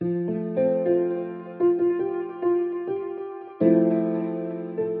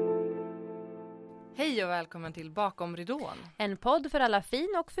Hej och välkommen till Bakom ridån. En podd för alla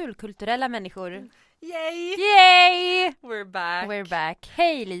fin- och fulkulturella människor. Yay! Yay! We're back. We're back.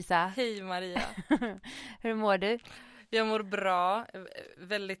 Hej Lisa. Hej Maria. Hur mår du? Jag mår bra.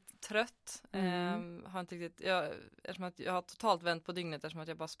 Väldigt trött. Mm. Har inte riktigt, eftersom att jag har totalt vänt på dygnet eftersom att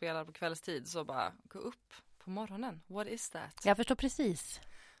jag bara spelar på kvällstid. Så bara gå upp på morgonen. What is that? Jag förstår precis.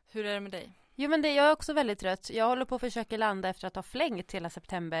 Hur är det med dig? Jo men jag är också väldigt trött. Jag håller på att försöka landa efter att ha flängt hela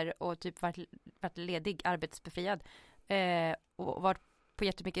september och typ varit ledig, arbetsbefriad. Och varit på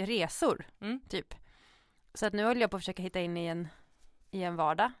jättemycket resor. Typ. Så att nu håller jag på att försöka hitta in i en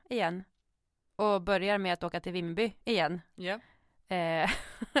vardag igen. Och börjar med att åka till Vimmerby igen. Ja.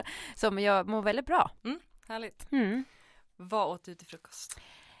 Så jag mår väldigt bra. Härligt. Mm. Vad åt du till frukost?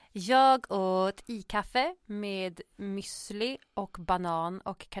 Jag åt kaffe med müsli och banan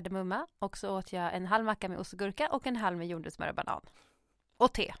och kardemumma. Och så åt jag en halv macka med ost och gurka och en halv med jordnötssmör och banan.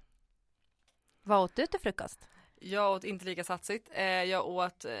 Och te. Vad åt du till frukost? Jag åt inte lika satsigt. Jag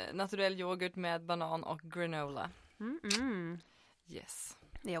åt naturell yoghurt med banan och granola. Yes.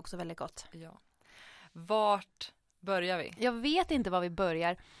 Det är också väldigt gott. Ja. Vart börjar vi? Jag vet inte var vi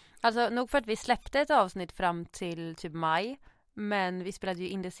börjar. Alltså nog för att vi släppte ett avsnitt fram till typ maj. Men vi spelade ju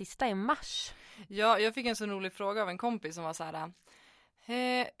in det sista i mars. Ja, jag fick en så rolig fråga av en kompis som var så här.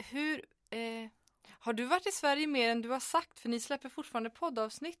 Har du varit i Sverige mer än du har sagt? För ni släpper fortfarande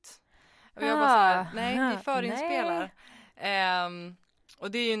poddavsnitt. Och jag bara så här, nej, vi förinspelar.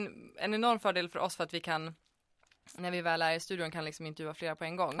 Och det är ju en enorm fördel för oss för att vi kan, när vi väl är i studion, kan liksom intervjua flera på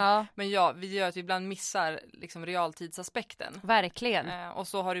en gång. Ja. Men ja, vi gör att vi ibland missar liksom realtidsaspekten. Verkligen. Och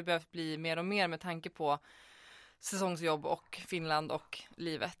så har det behövt bli mer och mer med tanke på säsongsjobb och Finland och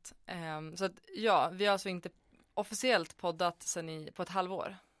livet. Så att ja, vi har alltså inte officiellt poddat sen på ett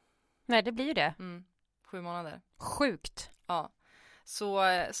halvår. Nej, det blir ju det. 7 månader. Sjukt. Ja. Så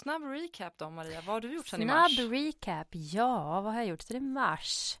snabb recap då Maria, vad har du gjort sen i mars? Snabb recap, ja, vad har jag gjort sen i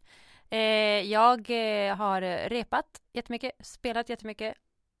mars? Jag har repat jättemycket, spelat jättemycket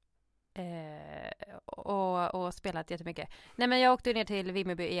och spelat jättemycket. Nej men jag åkte ner till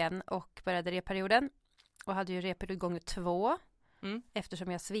Vimmerby igen och började repperioden. Och hade ju reperiod gånger 2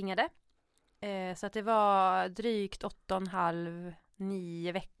 eftersom jag svingade. Så att det var drygt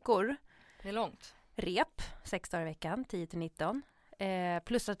 8,5-9 veckor. Det är långt. Rep, 6 dagar i veckan, 10-19.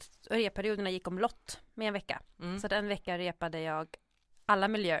 Plus att repperioderna gick om lott med en vecka. Så att en vecka repade jag alla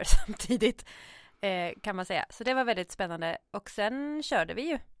miljöer samtidigt kan man säga. Så det var väldigt spännande. Och sen körde vi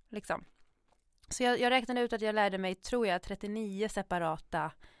ju liksom. Så jag räknade ut att jag lärde mig, tror jag, 39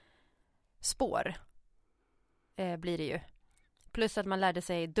 separata spår. Blir det ju. Plus att man lärde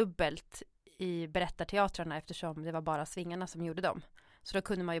sig dubbelt i berättarteatrarna eftersom det var bara svingarna som gjorde dem. Så då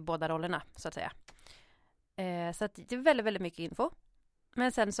kunde man ju båda rollerna så att säga. Så att det är väldigt, väldigt mycket info.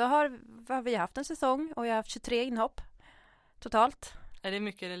 Men sen så har vi haft en säsong och jag har haft 23 inhopp totalt. Är det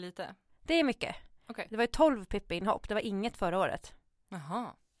mycket eller lite? Det är mycket. Okay. Det var ju 12 Pippi-inhopp. Det var inget förra året.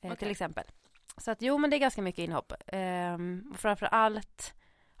 Jaha. Okay. Till exempel. Så att jo, men det är ganska mycket inhopp. Och framförallt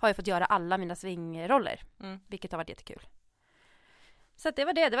har jag fått göra alla mina svingroller. Vilket har varit jättekul. Så att det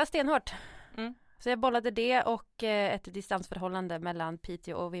var stenhårt. Så jag bollade det och ett distansförhållande mellan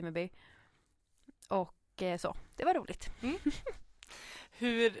Piteå och Vimmerby. Och så. Det var roligt.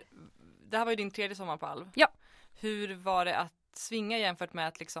 Det här var ju din 3:e sommar på Alv. Ja. Hur var det att svinga jämfört med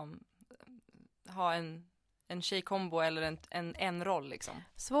att liksom ha en tjejkombo eller en roll liksom?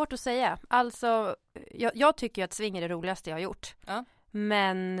 Svårt att säga. Alltså, jag tycker ju att sving är det roligaste jag har gjort. Ja.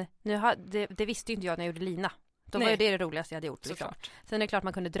 Men det visste ju inte jag när jag gjorde Lina. Då var ju det roligaste jag hade gjort. Liksom. Sen är det klart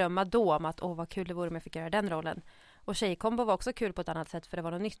man kunde drömma då om att vad kul det vore om jag fick göra den rollen. Och tjejkombo var också kul på ett annat sätt för det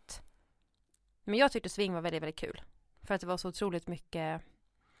var något nytt. Men jag tyckte sving var väldigt, väldigt kul. För att det var så otroligt mycket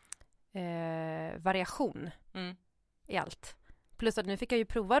variation i allt. Plus att nu fick jag ju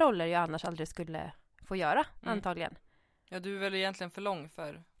prova roller jag annars aldrig skulle få göra, antagligen. Ja, du är väl egentligen för lång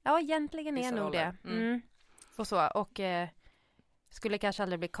för... Ja, egentligen är nog det. Och så. Och skulle kanske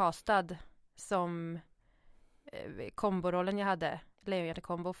aldrig bli castad som komborollen jag hade.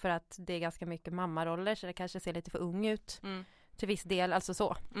 Lejonhjärta-kombo för att det är ganska mycket mammaroller så det kanske ser lite för ung ut. Till viss del, alltså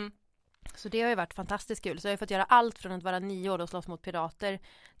så. Så det har ju varit fantastiskt kul. Så jag har fått göra allt från att vara 9 år och slåss mot pirater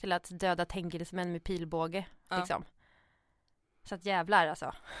till att döda tänkelsmän med pilbåge. Liksom. Så att jävlar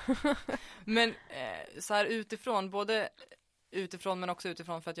alltså. Men så här utifrån, både utifrån men också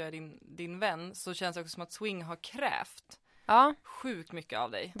utifrån för att jag är din vän, så känns det också som att swing har krävt sjukt mycket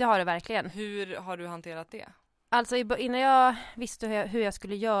av dig. Det har det verkligen. Hur har du hanterat det? Alltså innan jag visste hur jag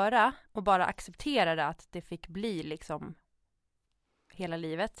skulle göra och bara accepterade att det fick bli liksom hela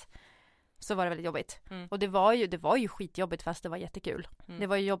livet, så var det väldigt jobbigt. Och det var ju skitjobbigt fast det var jättekul. Det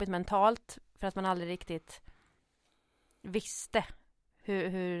var ju jobbigt mentalt För att man aldrig riktigt visste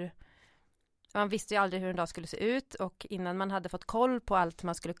hur man visste ju aldrig hur en dag skulle se ut, och innan man hade fått koll på allt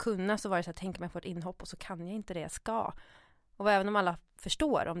man skulle kunna så var det så att tänker man på ett inhopp och så kan jag inte det jag ska. Och även om alla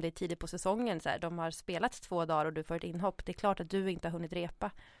förstår om det är tidigt på säsongen, så här, de har spelat 2 dagar och du får ett inhopp, det är klart att du inte har hunnit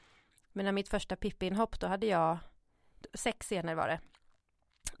repa. Men när mitt första Pippi-inhopp, då hade jag 6 scener var det.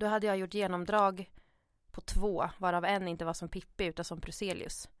 Då hade jag gjort genomdrag på 2, varav en inte var som Pippi utan som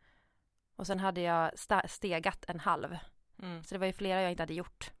Pruselius. Och sen hade jag stegat en halv. Så det var ju flera jag inte hade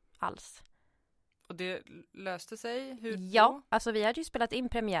gjort alls. Och det löste sig? Hur ja, då? alltså vi hade ju spelat in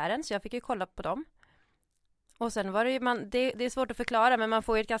premiären så jag fick ju kolla på dem. Och sen var det ju, det är svårt att förklara, men man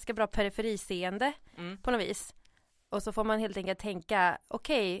får ju ett ganska bra periferiseende på något vis. Och så får man helt enkelt tänka,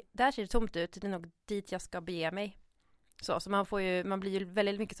 okej, där ser det tomt ut, det är nog dit jag ska bege mig. Så man blir ju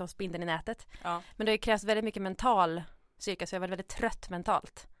väldigt mycket som spindeln i nätet. Ja. Men det krävs väldigt mycket mental styrka, så jag var väldigt trött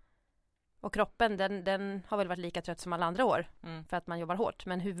mentalt. Och kroppen, den har väl varit lika trött som alla andra år. För att man jobbar hårt.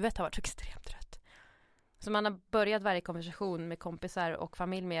 Men huvudet har varit extremt trött. Så man har börjat varje konversation med kompisar och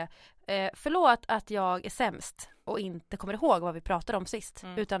familj med förlåt att jag är sämst och inte kommer ihåg vad vi pratade om sist.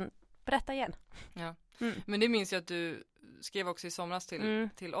 Utan berätta igen. Ja. Men det minns jag att du skrev också i somras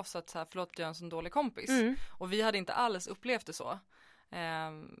till oss att så här, förlåt, jag är en sån dålig kompis. Och vi hade inte alls upplevt det så.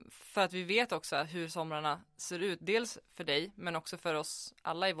 För att vi vet också hur somrarna ser ut. Dels för dig, men också för oss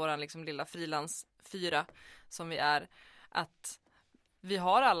alla i våran liksom lilla frilansfyra som vi är. Att vi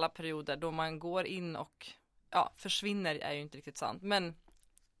har alla perioder då man går in och försvinner är ju inte riktigt sant. Men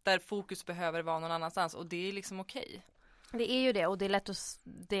där fokus behöver vara någon annanstans. Och det är liksom okej. Det är ju det, och det är lätt att,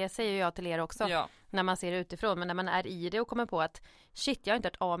 det säger jag till er också, när man ser det utifrån. Men när man är i det och kommer på att shit, jag har inte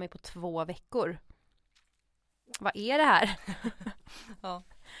hört av mig på 2 veckor. Vad är det här? Ja.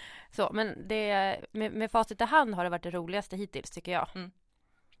 Så, men det, med facit i hand har det varit det roligaste hittills, tycker jag.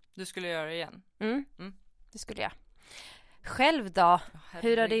 Du skulle göra det igen? Det skulle jag. Själv då?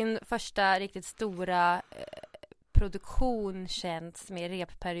 Hur har din första riktigt stora produktion känts med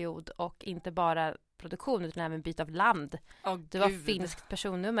repperiod och inte bara produktion utan även byte av land? Du har finskt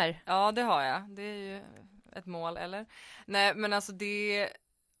personnummer. Ja, det har jag. Det är ju ett mål, eller? Nej, men alltså det...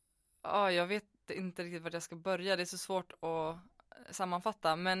 jag vet inte riktigt vart jag ska börja. Det är så svårt att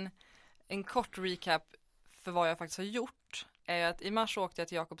sammanfatta. Men en kort recap för vad jag faktiskt har gjort är att i mars åkte jag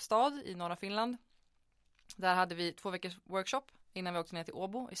till Jakobstad i norra Finland. Där hade vi 2 veckors workshop innan vi åkte ner till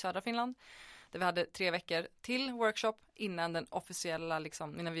Åbo i södra Finland. Där vi hade 3 veckor till workshop innan den officiella,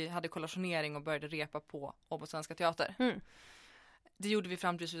 liksom, innan vi hade kollationering och började repa på Åbo Svenska Teater. Det gjorde vi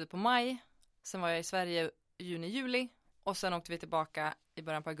fram till slutet på maj. Sen var jag i Sverige i juni-juli. Och sen åkte vi tillbaka i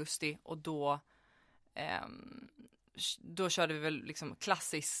början på augusti. Och då körde vi väl liksom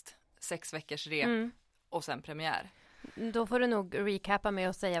klassiskt 6 veckors rep och sen premiär. Då får du nog recapa med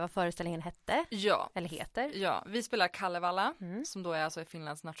att säga vad föreställningen hette. Ja. Eller heter. Ja, vi spelar Kalevala som då är alltså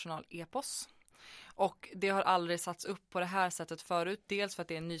Finlands nationalepos. Och det har aldrig satts upp på det här sättet förut. Dels för att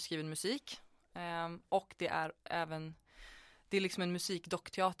det är en nyskriven musik. Och det är även, det är liksom en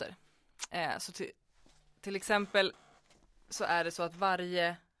musikdockteater. Så till exempel så är det så att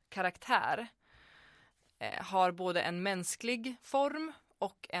varje karaktär har både en mänsklig form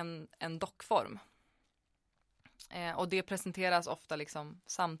och en dockform. Och det presenteras ofta liksom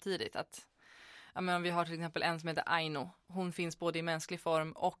samtidigt. Att, vi har till exempel en som heter Aino. Hon finns både i mänsklig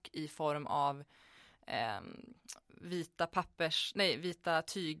form och i form av vita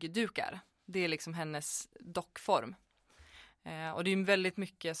tygdukar. Det är liksom hennes dockform. Och det är väldigt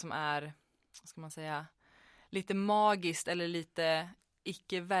mycket som är, vad ska man säga, lite magiskt eller lite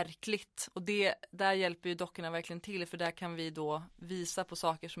icke-verkligt. Och där hjälper ju dockorna verkligen till, för där kan vi då visa på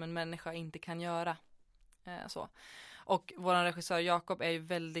saker som en människa inte kan göra. Så. Och vår regissör Jakob är ju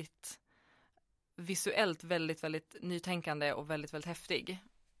väldigt visuellt väldigt, väldigt nytänkande och väldigt, väldigt häftig.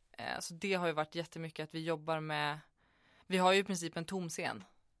 Så det har ju varit jättemycket att vi jobbar med, vi har ju i princip en tom scen.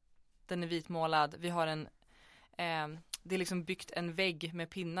 Den är vitmålad, vi har det är liksom byggt en vägg med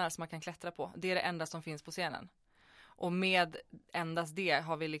pinnar som man kan klättra på. Det är det enda som finns på scenen. Och med endast det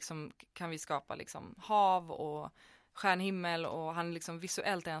kan vi skapa liksom hav och stjärnhimmel, och han liksom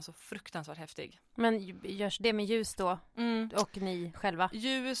visuellt är han så fruktansvärt häftig. Men görs det med ljus då? Och ni själva?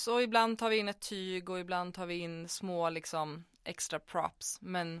 Ljus, och ibland tar vi in ett tyg och ibland tar vi in små liksom extra props.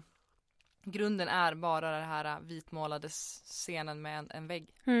 Men grunden är bara den här vitmålade scenen med en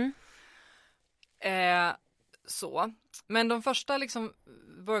vägg. Så. Men de första liksom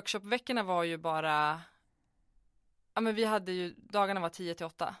workshopveckorna var ju bara, men vi hade ju, dagarna var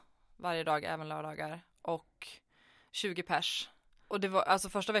 10-8 varje dag, även lördagar, och 20 pers. Och det var, alltså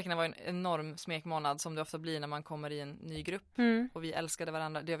första veckan var en enorm smekmånad som det ofta blir när man kommer i en ny grupp. Och vi älskade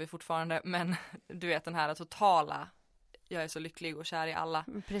varandra, det gör vi fortfarande. Men du vet den här totala, jag är så lycklig och kär i alla.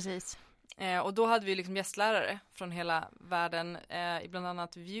 Precis. Och då hade vi liksom gästlärare från hela världen, bland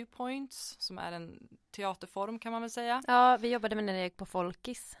annat Viewpoints som är en teaterform kan man väl säga. Ja, vi jobbade med när jag gick på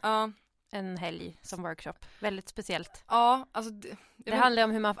Folkis. Ja. En helg som workshop. Väldigt speciellt. Ja, alltså det handlar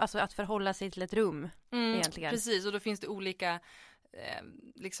om hur man, alltså att förhålla sig till ett rum egentligen. Precis, och då finns det olika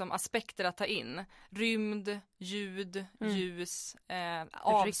liksom aspekter att ta in. Rymd, ljud, ljus,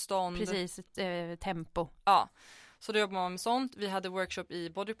 avstånd. Precis, tempo. Ja, så då jobbar man med sånt. Vi hade workshop i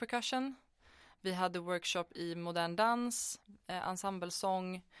body percussion. Vi hade workshop i modern dans,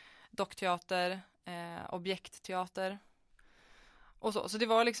 ensemblesång, dockteater, objektteater. Och så det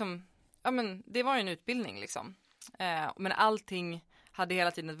var liksom, ja men det var ju en utbildning liksom. Men allting hade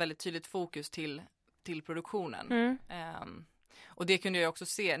hela tiden ett väldigt tydligt fokus till produktionen. Och det kunde jag också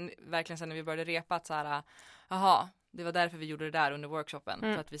se verkligen sen när vi började repa att så här, jaha, det var därför vi gjorde det där under workshopen.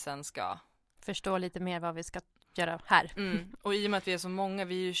 För att vi sen ska förstå lite mer vad vi ska göra här. Och i och med att vi är så många,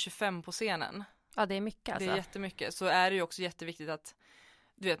 vi är ju 25 på scenen. Ja, det är mycket alltså. Det är jättemycket. Så är det ju också jätteviktigt att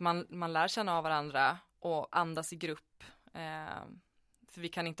du vet, man lär känna av varandra och andas i grupp. För vi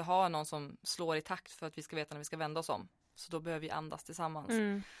kan inte ha någon som slår i takt för att vi ska veta när vi ska vända oss om. Så då behöver vi andas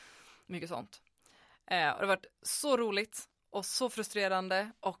tillsammans. Mycket sånt. Och det har varit så roligt och så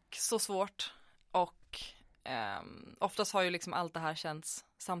frustrerande och så svårt. Och oftast har ju liksom allt det här känts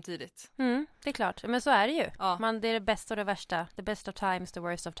samtidigt. Det är klart, men så är det ju. Ja. Det är det bästa och det värsta. The best of times, the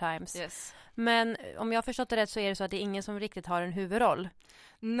worst of times. Yes. Men om jag har förstått det rätt så är det så att det är ingen som riktigt har en huvudroll.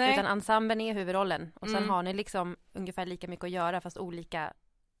 Nej. Utan ensemblen är huvudrollen. Och sen har ni liksom ungefär lika mycket att göra fast olika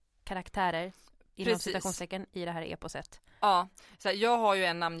karaktärer inom citationstecken i det här eposet. Ja, så här, jag har ju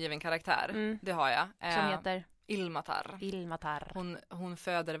en namngiven karaktär. Det har jag. Som heter? Ilmatar. Hon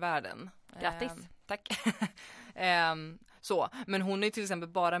föder världen. Grattis. Tack. Så, men hon är till exempel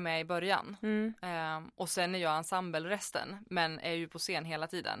bara med i början. Och sen är jag ensemble resten, men är ju på scen hela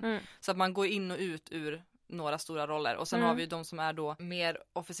tiden. Så att man går in och ut ur några stora roller. Och sen har vi ju de som är då mer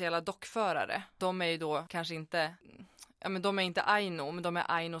officiella dockförare. De är ju då kanske inte, ja men de är inte Aino, men de är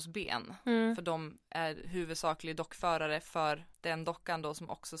Ainos ben. För de är huvudsaklig dockförare för den dockan då som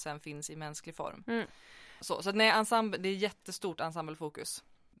också sen finns i mänsklig form. Så att nej, ensemble, det är jättestort ensemblefokus.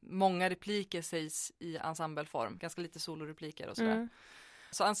 Många repliker sägs i ensembleform, ganska lite solorepliker och sådär.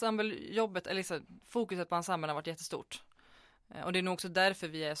 Så ensemblejobbet, eller liksom, fokuset på ensemblen har varit jättestort. Och det är nog också därför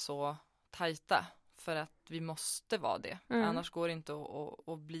vi är så tajta. För att vi måste vara det. Annars går det inte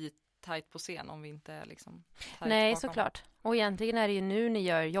att bli tajt på scen om vi inte är liksom tajt. Nej, bakom. såklart. Och egentligen är det ju nu ni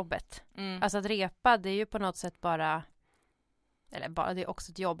gör jobbet. Alltså att repa, det är ju på något sätt bara, eller bara, det är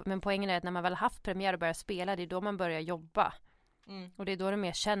också ett jobb. Men poängen är att när man väl haft premiär och börjar spela, det är då man börjar jobba. Och det är då det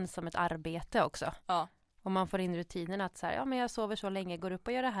mer känns som ett arbete också. Ja. Och man får in rutinen att så här, ja men jag sover så länge, går upp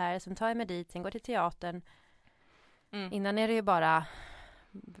och gör det här, sen tar jag mig dit, sen går till teatern. Innan är det ju bara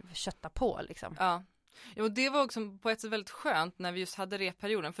kötta på liksom. Ja. Ja, och det var också på ett sätt väldigt skönt när vi just hade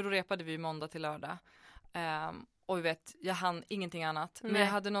repperioden, för då repade vi måndag till lördag. Och vi vet, jag hann ingenting annat. Men jag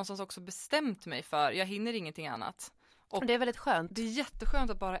hade någonstans också bestämt mig för, jag hinner ingenting annat. Och det är väldigt skönt. Det är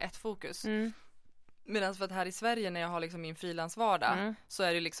jätteskönt att bara ha ett fokus. Medan för att här i Sverige när jag har liksom min frilansvardag så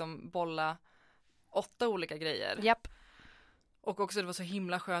är det liksom bolla 8 olika grejer. Japp. Och också det var så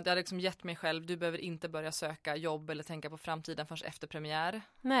himla skönt. Jag hade liksom gett mig själv, du behöver inte börja söka jobb eller tänka på framtiden först efter premiär.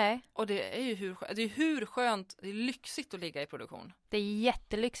 Nej. Och det är ju hur skönt, det är lyxigt att ligga i produktion. Det är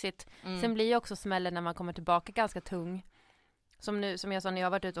jättelyxigt. Sen blir ju också smällen när man kommer tillbaka ganska tung. Som nu, som jag sa när jag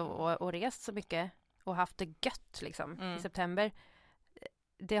har varit ute och rest så mycket och haft det gött liksom i september.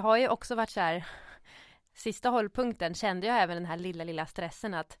 Det har ju också varit så här, sista hållpunkten kände jag även den här lilla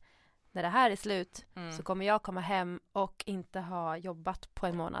stressen att när det här är slut så kommer jag komma hem och inte ha jobbat på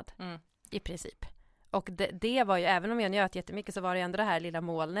en månad. I princip. Och det var ju, även om jag njöt jättemycket så var det ändå det här lilla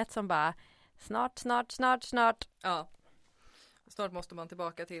molnet som bara snart. Ja. Snart måste man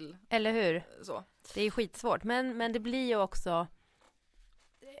tillbaka till. Eller hur? Så. Det är skitsvårt. Men det blir ju också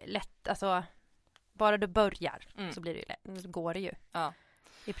lätt, alltså bara du börjar så blir det ju lätt. Så går det ju. Ja.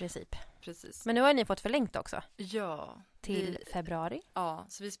 I princip. Precis. Men nu har ni fått förlängt också. Ja. Till februari. Ja,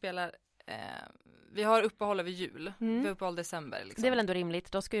 så vi spelar vi har uppehåll över jul. Vi har uppehåll december. Liksom. Det är väl ändå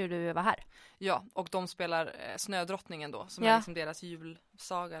rimligt, då ska ju du vara här. Ja, och de spelar Snödrottningen då, som är liksom deras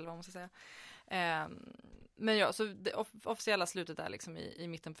julsaga eller vad man ska säga. Men ja, så det officiella slutet är liksom i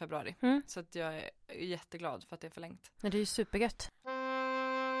mitten på februari. Så att jag är jätteglad för att det är förlängt. Men det är ju supergött.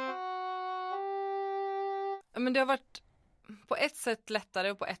 Men det har varit på ett sätt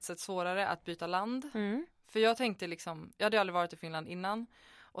lättare och på ett sätt svårare att byta land. För jag tänkte liksom, jag hade aldrig varit i Finland innan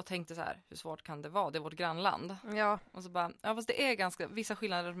och tänkte så här, hur svårt kan det vara? Det är vårt grannland. Ja. Och så bara, ja fast det är ganska, vissa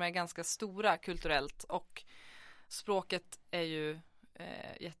skillnader som är ganska stora kulturellt och språket är ju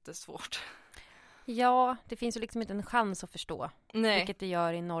jättesvårt. Ja, det finns ju liksom inte en chans att förstå. Nej. Vilket det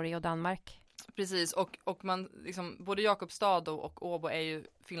gör i Norge och Danmark. Precis, och man liksom, både Jakobstad och Åbo är ju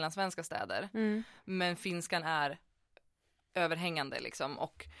finlandssvenska städer. Men finskan är överhängande liksom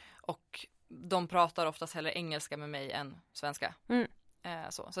och de pratar oftast hellre engelska med mig än svenska.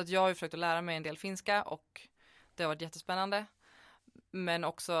 Så att jag har ju försökt att lära mig en del finska och det har varit jättespännande. Men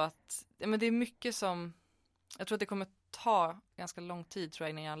också att men det är mycket som, jag tror att det kommer ta ganska lång tid tror jag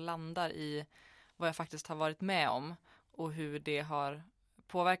innan jag landar i vad jag faktiskt har varit med om och hur det har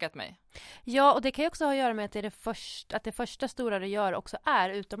påverkat mig. Ja, och det kan ju också ha att göra med att det första stora du gör också är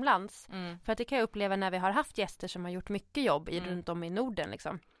utomlands. För att det kan jag uppleva när vi har haft gäster som har gjort mycket jobb runt om i Norden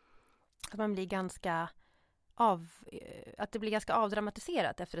liksom. Att man blir ganska att det blir ganska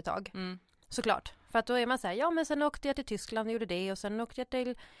avdramatiserat efter ett tag. Såklart. För att då är man så här, ja men sen åkte jag till Tyskland och gjorde det och sen åkte jag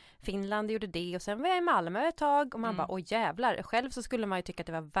till Finland och gjorde det och sen var jag i Malmö ett tag och man bara, åh jävlar. Själv så skulle man ju tycka att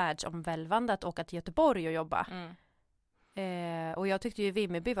det var världsomvälvande att åka till Göteborg och jobba. Och jag tyckte ju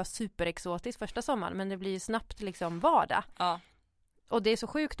Vimmerby var superexotiskt första sommaren men det blir ju snabbt liksom vardag. Ja. Och det är så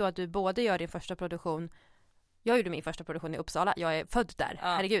sjukt då att du både gör din första produktion. Jag gjorde min första produktion i Uppsala. Jag är född där,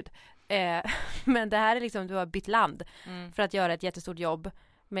 herregud. Men det här är liksom, du har bytt land för att göra ett jättestort jobb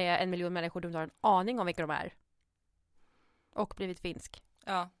med 1 miljon människor du inte har en aning om vilka de är. Och blivit finsk.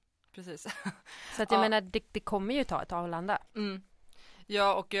 Ja, precis. Så att jag menar, det kommer ju ta ett tag att landa.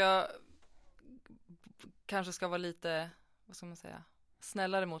 Ja, och jag kanske ska vara lite, vad ska man säga,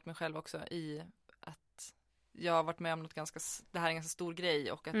 snällare mot mig själv också i att jag har varit med om något det här är en ganska stor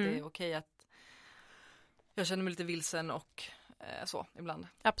grej och att det är okej att jag känner mig lite vilsen och så ibland.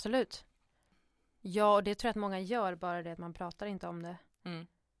 Absolut. Ja, och det tror jag att många gör, bara det att man pratar inte om det.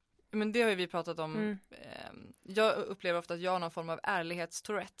 Men det har ju vi pratat om. Jag upplever ofta att jag har någon form av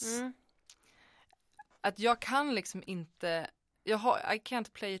ärlighetstourettes. Att jag kan liksom inte, I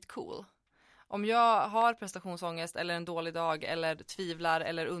can't play it cool. Om jag har prestationsångest eller en dålig dag eller tvivlar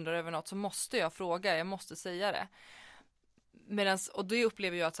eller undrar över något så måste jag fråga, jag måste säga det. Och det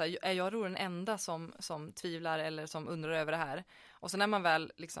upplever jag att så här, är jag då den enda som tvivlar eller som undrar över det här. Och så när man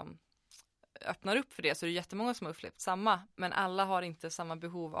väl liksom öppnar upp för det så är det jättemånga som har upplevt samma. Men alla har inte samma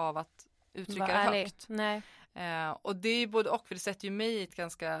behov av att uttrycka det högt. Nej. Och det är ju både och, för det sätter ju mig i ett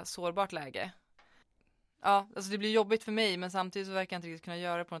ganska sårbart läge. Ja, alltså det blir jobbigt för mig men samtidigt så verkar jag inte riktigt kunna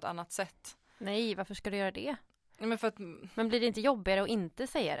göra det på något annat sätt. Nej, varför ska du göra det? Men blir det inte jobbigare att inte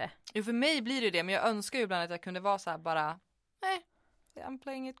säga det? Jo, för mig blir det, men jag önskar ju ibland att jag kunde vara så här bara, nej, I'm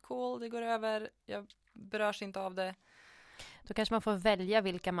playing it cool, det går över, jag berörs inte av det. Då kanske man får välja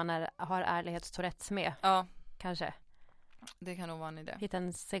vilka man har ärlighetstourettes med. Ja. Kanske. Det kan nog vara en idé. Hitta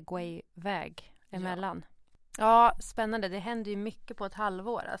en segway-väg emellan. Ja, spännande. Det händer ju mycket på ett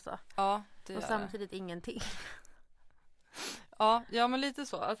halvår alltså. Ja, det och samtidigt ingenting. Ja, men lite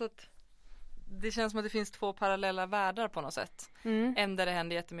så. Alltså att det känns som att det finns 2 parallella världar på något sätt. En där det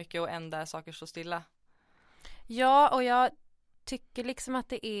händer jättemycket och en där saker står stilla. Ja, och jag tycker liksom att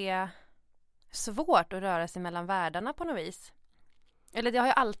det är svårt att röra sig mellan världarna på något vis. Eller det har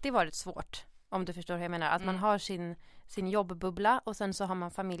ju alltid varit svårt, om du förstår hur jag menar. Att man har sin jobbbubbla och sen så har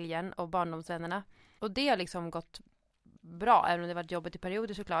man familjen och barndomsvännerna. Och det har liksom gått bra, även om det varit jobbigt i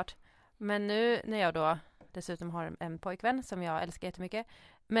perioder såklart. Men nu när jag då dessutom har en pojkvän som jag älskar jättemycket.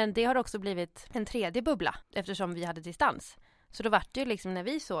 Men det har också blivit en tredje bubbla eftersom vi hade distans. Så då var det ju liksom när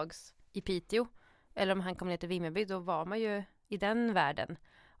vi sågs i Piteå, eller om han kom ner till Vimmerby, då var man ju i den världen.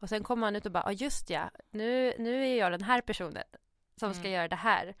 Och sen kom han ut och bara, just ja, nu är jag den här personen som ska göra det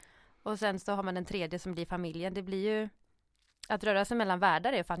här. Och sen så har man den tredje som blir familjen. Det blir ju, att röra sig mellan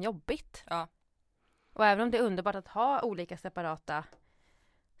världar är fan jobbigt. Ja. Och även om det är underbart att ha olika separata,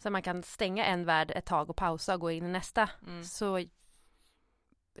 så man kan stänga en värld ett tag och pausa och gå in i nästa. Så,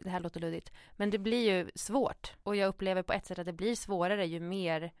 det här låter luddigt. Men det blir ju svårt. Och jag upplever på ett sätt att det blir svårare ju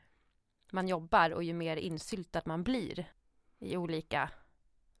mer man jobbar och ju mer insyltad man blir i olika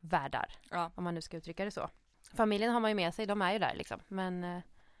världar. Ja. Om man nu ska uttrycka det så. Familjen har man ju med sig, de är ju där liksom. Men,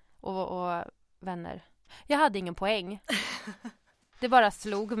 och vänner. Jag hade ingen poäng. Det bara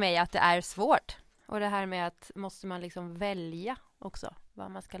slog mig att det är svårt. Och det här med att måste man liksom välja också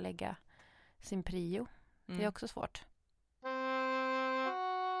vad man ska lägga sin prio. Det är också svårt.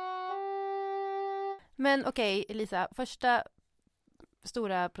 Men okej, Elisa, första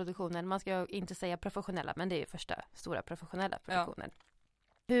stora produktionen, man ska inte säga professionella, men det är ju första stora professionella produktionen. Ja.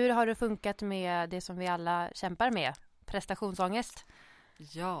 Hur har det funkat med det som vi alla kämpar med? Prestationsångest?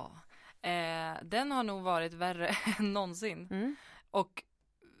 Ja, Den har nog varit värre än någonsin. Och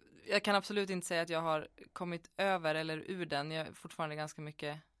jag kan absolut inte säga att jag har kommit över eller ur den. Jag är fortfarande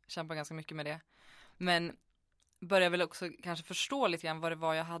kämpar ganska mycket med det. Men börjar väl också kanske förstå lite grann vad det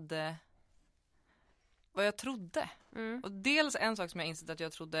var vad jag trodde. Och dels en sak som jag insett att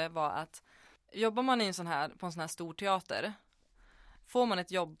jag trodde var att jobbar man på en sån här stor teater, får man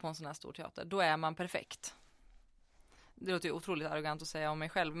ett jobb på en sån här stor teater, då är man perfekt. Det låter ju otroligt arrogant att säga om mig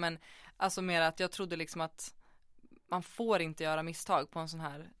själv, men alltså mer att jag trodde liksom att man får inte göra misstag på en sån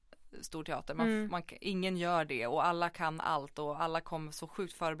här stor teater. Ingen gör det och alla kan allt och alla kommer så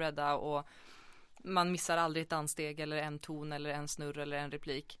sjukt förberedda och man missar aldrig ett danssteg eller en ton eller en snurr eller en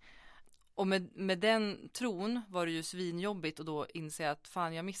replik. Och med den tron var det ju svinjobbigt och då inser jag att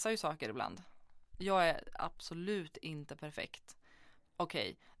fan, jag missar ju saker ibland. Jag är absolut inte perfekt.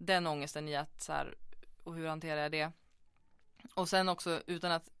 Okej, den ångesten i att så här, och hur hanterar jag det? Och sen också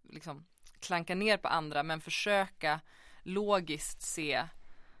utan att liksom klanka ner på andra, men försöka logiskt se,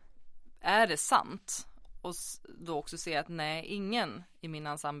 är det sant? Och då också se att nej, ingen i min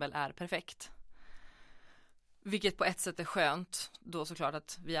ensemble är perfekt. Vilket på ett sätt är skönt. Då såklart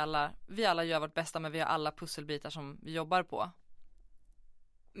att vi alla gör vårt bästa, men vi har alla pusselbitar som vi jobbar på.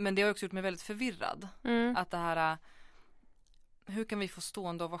 Men det har också gjort mig väldigt förvirrad. Att det här, hur kan vi få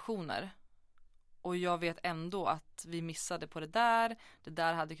stående ovationer? Och jag vet ändå att vi missade på det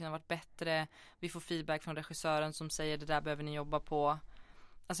där hade kunnat varit bättre. Vi får feedback från regissören som säger det där behöver ni jobba på.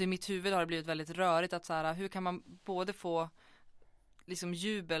 Alltså i mitt huvud har det blivit väldigt rörigt att så här, hur kan man både få liksom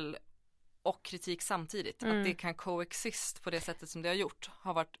jubel och kritik samtidigt. Att det kan coexist på det sättet som det har gjort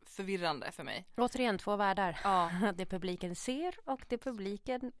har varit förvirrande för mig. Återigen 2 världar. Ja. Det publiken ser och det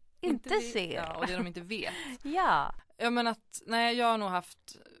publiken inte ser. Ja, och det de inte vet. Ja. Men att, nej, jag har nog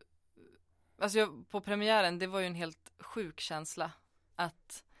haft, alltså på premiären, det var ju en helt sjuk känsla.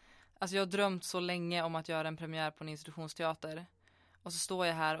 Alltså jag har drömt så länge om att göra en premiär på en institutionsteater. Och så står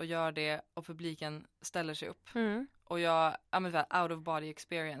jag här och gör det och publiken ställer sig upp. Och jag out of body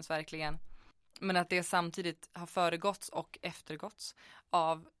experience, verkligen. Men att det samtidigt har föregåtts och eftergåtts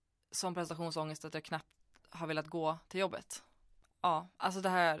av sån prestationsångest att jag knappt har velat gå till jobbet. Ja, alltså det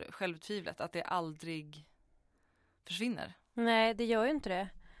här självtvivlet, att det aldrig försvinner. Nej, det gör ju inte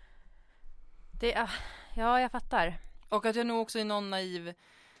det. Ja, jag fattar. Och att jag nog också i någon naiv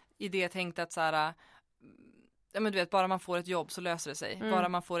idé tänkte att så här, ja men du vet, bara man får ett jobb så löser det sig. Bara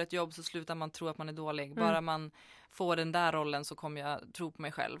man får ett jobb så slutar man tro att man är dålig. Bara man får den där rollen så kommer jag tro på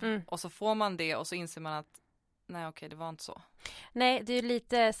mig själv. Och så får man det och så inser man att nej, okej, det var inte så. Nej, det är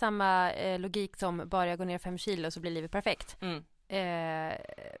lite samma logik som bara jag går ner 5 kilo så blir livet perfekt.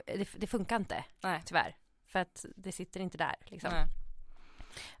 Det funkar inte, tyvärr. För att det sitter inte där liksom.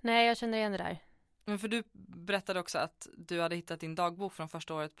 Nej, jag känner igen det där. Men för du berättade också att du hade hittat din dagbok från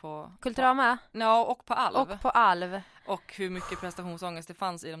första året på Kulturama. Ja, och på Alv. Och på Alv. Och hur mycket prestationsångest det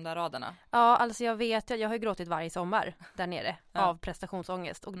fanns i de där raderna. Ja, alltså jag har ju gråtit varje sommar där nere av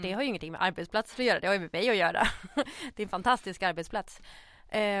prestationsångest. Och det har ju ingenting med arbetsplatser att göra, det har ju med mig att göra. Det är en fantastisk arbetsplats.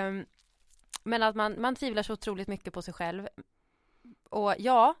 Men att man tvivlar så otroligt mycket på sig själv. Och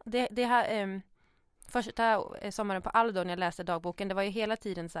ja, det här första sommaren på Alv då när jag läste dagboken, det var ju hela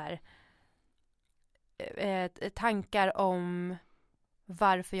tiden så här tankar om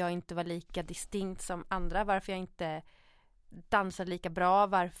varför jag inte var lika distinkt som andra, varför jag inte dansade lika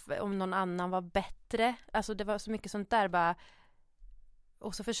bra, om någon annan var bättre. Alltså det var så mycket sånt där bara.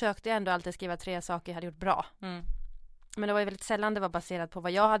 Och så försökte jag ändå alltid skriva 3 saker jag hade gjort bra. Men det var ju väldigt sällan det var baserat på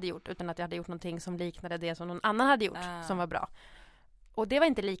vad jag hade gjort, utan att jag hade gjort någonting som liknade det som någon annan hade gjort som var bra. Och det var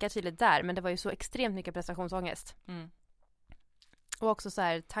inte lika tydligt där, men det var ju så extremt mycket prestationsångest. Och också så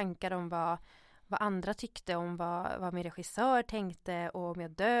här tankar om vad andra tyckte, om vad min regissör tänkte och om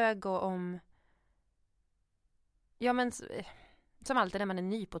jag dög och om... Ja, men som alltid när man är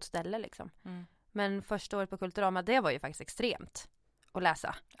ny på ett ställe liksom. Men första året på Kulturama, det var ju faktiskt extremt att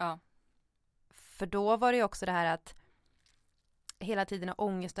läsa. Ja. För då var det ju också det här att hela tiden ha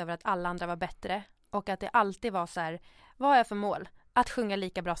ångest över att alla andra var bättre. Och att det alltid var så här, vad har jag för mål? Att sjunga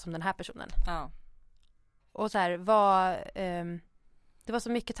lika bra som den här personen. Ja. Och så här, det var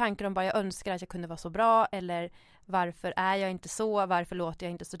så mycket tankar om bara jag önskar att jag kunde vara så bra, eller varför är jag inte så, varför låter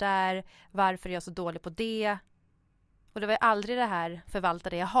jag inte så där, varför är jag så dålig på det. Och det var aldrig det här förvalta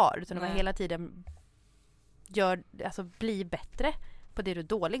det jag har, utan det var hela tiden bli bättre på det du är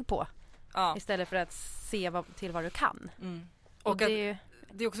dålig på. Ja. Istället för att se till vad du kan. Och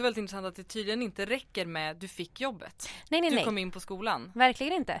det är också väldigt intressant att det tydligen inte räcker med du fick jobbet. Du kom in på skolan.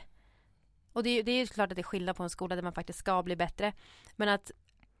 Verkligen inte. Och det är ju klart att det är skillnad på en skola där man faktiskt ska bli bättre. Men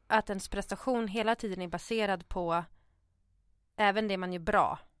att ens prestation hela tiden är baserad på även det man gör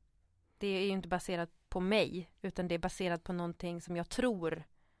bra. det är ju inte baserat på mig, utan det är baserat på någonting som jag tror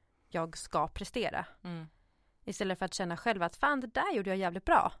jag ska prestera. Istället för att känna själv att fan, det där gjorde jag jävligt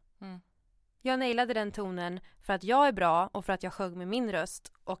bra. Jag nailade den tonen för att jag är bra och för att jag sjöng med min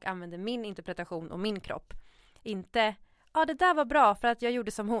röst och använde min interpretation och min kropp. Inte, det där var bra för att jag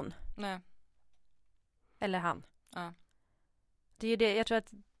gjorde som hon. Nej. Eller han. Ja. Det är ju det, jag tror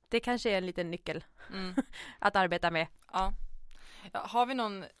att det kanske är en liten nyckel att arbeta med. Ja. Har vi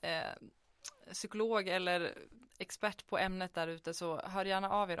någon psykolog eller expert på ämnet där ute, så hör gärna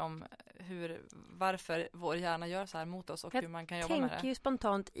av er om varför vår hjärna gör så här mot oss och hur man kan jobba med det. Jag tänker ju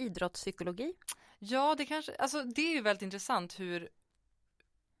spontant idrottspsykologi. Ja, det är ju väldigt intressant hur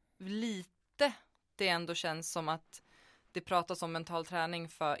lite det ändå känns som att det pratas om mental träning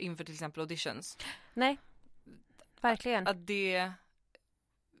inför till exempel auditions. Nej, verkligen. Att det...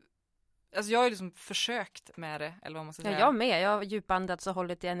 Alltså jag har ju liksom försökt med det, eller vad man ska säga. Ja, jag med. Jag har djupandats och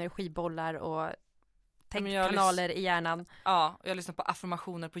hållit i energibollar och tänkt kanaler i hjärnan. Ja, jag lyssnar på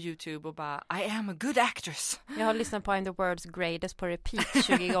affirmationer på YouTube och bara I am a good actress. Jag har lyssnat på I'm the world's greatest på repeat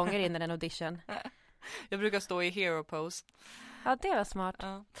 20 gånger innan en audition. Jag brukar stå i hero pose. Ja, det var smart.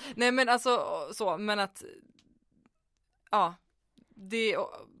 Ja. Nej, men alltså så, men att det är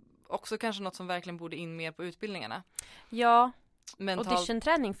också kanske något som verkligen borde in mer på utbildningarna. Ja,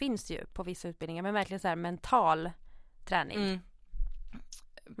 audition-träning finns ju på vissa utbildningar, men verkligen så här mental träning.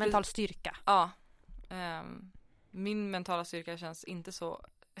 Mental styrka. Ja. Min mentala styrka känns inte så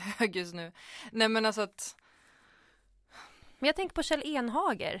hög just nu. Nej, men alltså att... Men jag tänker på Kjell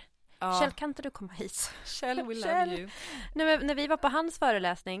Enhager. Ja. Kjell, kan inte du komma hit? Kjell, we love you. När vi var på hans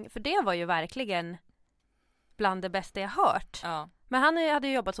föreläsning, för det var ju verkligen bland det bästa jag hört. Ja. Men han hade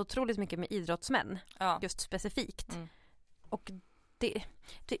ju jobbat så otroligt mycket med idrottsmän. Ja. Just specifikt. Och det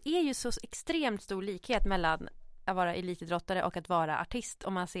är ju så extremt stor likhet mellan att vara elitidrottare och att vara artist,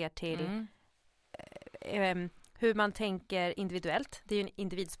 om man ser till hur man tänker individuellt. Det är ju en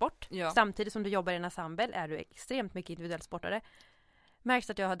individsport. Ja. Samtidigt som du jobbar i en ensemble är du extremt mycket individuell sportare. Märks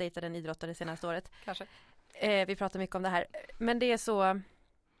att jag har dejtat en idrottare senaste året. Kanske. Vi pratar mycket om det här. Men det är så,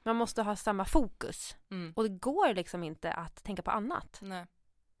 man måste ha samma fokus. Och det går liksom inte att tänka på annat. Nej.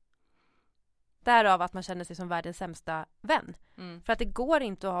 Därav att man känner sig som världens sämsta vän. För att det går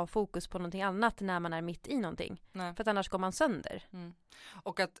inte att ha fokus på någonting annat när man är mitt i någonting. Nej. För att annars går man sönder.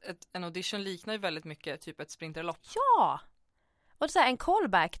 Och att en audition liknar ju väldigt mycket typ ett sprinterlopp. Ja! Och så här, en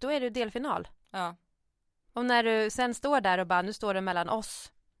callback, då är det delfinal. Ja. Och när du sen står där och bara, nu står det mellan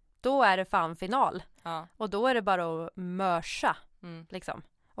oss, då är det fan final. Ja. Och då är det bara att mörsa, liksom.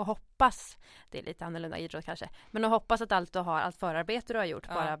 Och hoppas, det är lite annorlunda idrott kanske, men att hoppas att allt förarbete du har gjort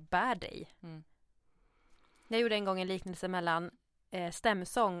bara bär dig. Jag gjorde en gång en liknelse mellan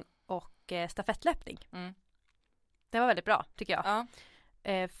stämsång och stafettlöpning. Det var väldigt bra, tycker jag. Ja.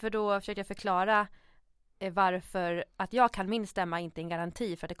 För då försökte jag förklara varför att jag kan min stämma inte är en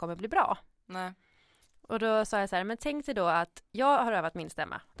garanti för att det kommer bli bra. Nej. Och då sa jag så här, men tänk dig då att jag har övat min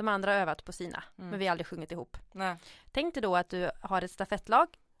stämma. De andra har övat på sina, men vi har aldrig sjungit ihop. Nej. Tänk dig då att du har ett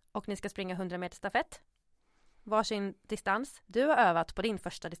stafettlag och ni ska springa 100 meter stafett. Varsin distans. Du har övat på din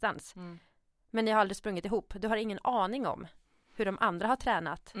första distans. Men ni har aldrig sprungit ihop. Du har ingen aning om hur de andra har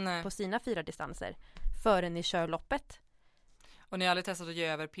tränat på sina 4 distanser förrän ni kör loppet. Och ni har aldrig testat att ge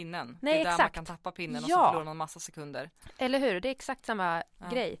över pinnen. Nej, det är där exakt. Man kan tappa pinnen och så förlorar man massa sekunder. Eller hur? Det är exakt samma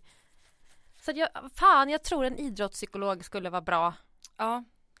grej. Så jag tror en idrottspsykolog skulle vara bra. Ja.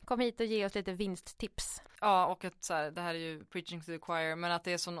 Kom hit och ge oss lite vinsttips. Ja, och att så här, det här är ju preaching to the choir, men att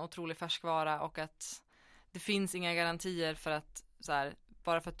det är sån otrolig färskvara och att det finns inga garantier för att så här,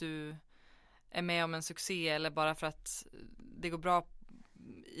 bara för att du är med om en succé eller bara för att det går bra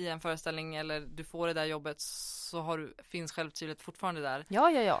i en föreställning eller du får det där jobbet, så finns självtydligt fortfarande där.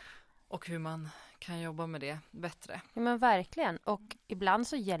 Ja. Och hur man kan jobba med det bättre. Ja, men verkligen. Och ibland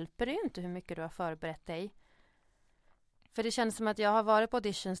så hjälper det ju inte hur mycket du har förberett dig. För det känns som att jag har varit på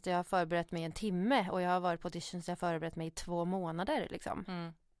auditions där jag har förberett mig 1 timme och jag har varit på auditions där jag har förberett mig i 2 månader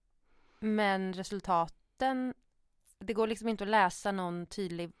liksom. Men resultaten, det går liksom inte att läsa någon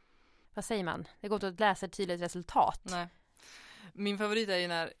tydlig, vad säger man? Det går inte att läsa ett tydligt resultat. Nej. Min favorit är ju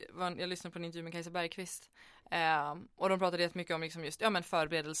när jag lyssnade på en intervju med Kajsa Bergqvist. Och de pratade jättemycket om liksom just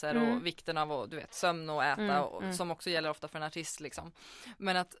förberedelser och vikten av att, sömn och äta och, som också gäller ofta för en artist liksom.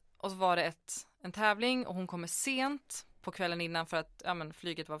 Men och så var det en tävling och hon kommer sent på kvällen innan för att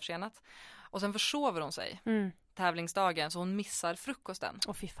flyget var försenat. Och sen försover hon sig tävlingsdagen så hon missar frukosten.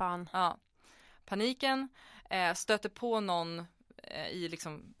 Åh fy fan. Ja. Paniken, stöter på någon i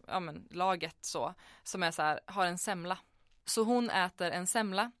liksom, laget så, som är så här, har en semla. Så hon äter en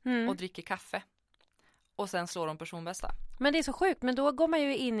semla och dricker kaffe. Och sen slår hon personbästa. Men det är så sjukt, men då går man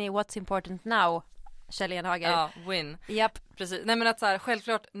ju in i what's important now, Kjell Enhager. Ja, win. Japp. Precis. Nej men att så här,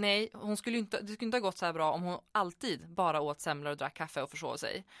 självklart, nej, det skulle inte ha gått så här bra om hon alltid bara åt semlor och drack kaffe och försov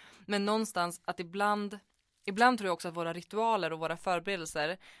sig. Men någonstans att ibland tror jag också att våra ritualer och våra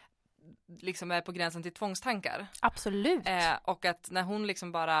förberedelser liksom är på gränsen till tvångstankar. Absolut. Och att när hon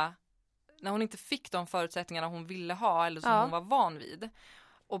liksom bara, när hon inte fick de förutsättningarna hon ville ha eller som hon var van vid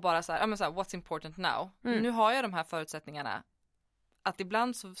och bara så här, ja men så här, what's important now? Nu har jag de här förutsättningarna. Att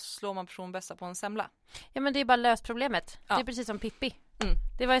ibland så slår man personen bästa på en semla. Ja men det är bara löst problemet. Ja. Det är precis som Pippi.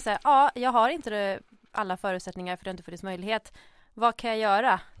 Det var ju så här, jag har inte alla förutsättningar för det har inte funnits möjlighet. Vad kan jag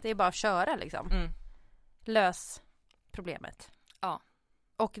göra? Det är bara att köra liksom. Lös problemet. Ja.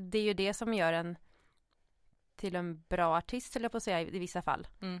 Och det är ju det som gör en till en bra artist, eller på att säga i vissa fall.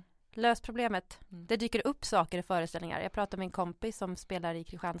 Lös problemet. Det dyker upp saker i föreställningar. Jag pratade med en kompis som spelar i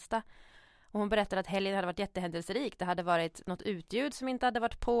Kristianstad. Och hon berättade att helgen hade varit jättehändelserik. Det hade varit något utljud som inte hade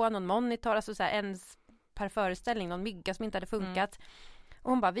varit på, någon monitor, alltså så här, en per föreställning, någon mygga som inte hade funkat. Och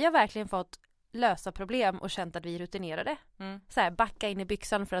hon bara, vi har verkligen fått lösa problem och känt att vi är rutinerade. Så här, backa in i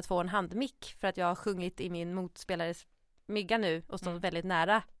byxan för att få en handmick för att jag har sjungit i min motspelares mygga nu och stått väldigt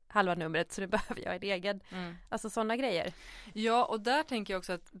nära halva numret, så nu behöver jag en egen. Alltså sådana grejer. Ja, och där tänker jag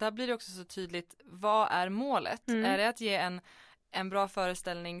också att där blir det också så tydligt, vad är målet? Är det att ge en bra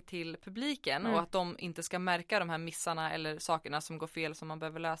föreställning till publiken och att de inte ska märka de här missarna eller sakerna som går fel som man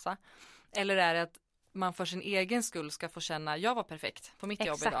behöver lösa? Eller är det att man för sin egen skull ska få känna, jag var perfekt på mitt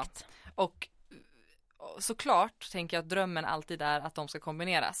jobb idag? Och såklart tänker jag att drömmen alltid är att de ska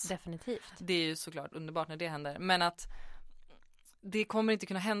kombineras. Definitivt. Det är ju såklart underbart när det händer. Men att det kommer inte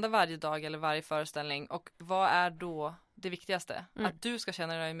kunna hända varje dag eller varje föreställning. Och vad är då det viktigaste? Att du ska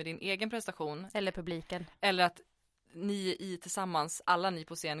känna dig med din egen prestation. Eller publiken. Eller att ni tillsammans, alla ni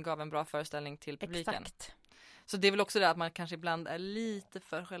på scen gav en bra föreställning till publiken. Exakt. Så det är väl också det att man kanske ibland är lite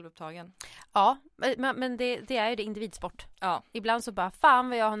för självupptagen. Ja, men det är ju det, individsport. Ja. Ibland så bara, fan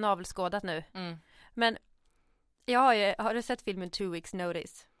vad jag har navelskådat nu. Men har du sett filmen 2 Weeks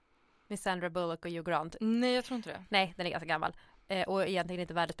Notice? Med Sandra Bullock och Hugh Grant? Nej, jag tror inte det. Nej, den är ganska gammal. Och egentligen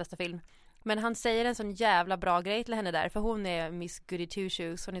inte världens bästa film. Men han säger en sån jävla bra grej till henne där. För hon är Miss Goody Two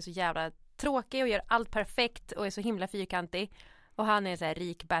Shoes. Hon är så jävla tråkig och gör allt perfekt. Och är så himla fyrkantig. Och han är en sån här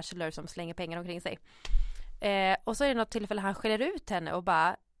rik bachelor som slänger pengar omkring sig. Och så är det något tillfälle han skäller ut henne och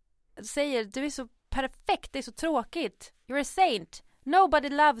bara säger, du är så perfekt, det är så tråkigt. You're a saint. Nobody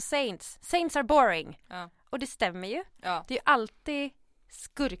loves saints. Saints are boring. Ja. Och det stämmer ju. Ja. Det är ju alltid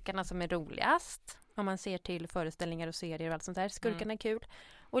skurkarna som är roligast. Om man ser till föreställningar och serier och allt sånt där. Skurkarna är kul.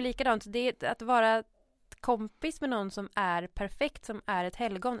 Och likadant, det är att vara kompis med någon som är perfekt, som är ett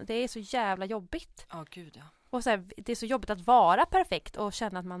helgon. Det är så jävla jobbigt. Ja, gud ja. Och så här, det är så jobbigt att vara perfekt och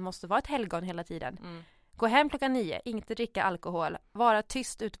känna att man måste vara ett helgon hela tiden. Gå hem 9:00, inte dricka alkohol, vara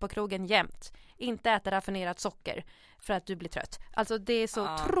tyst ute på krogen jämt, inte äta raffinerat socker för att du blir trött. Alltså det är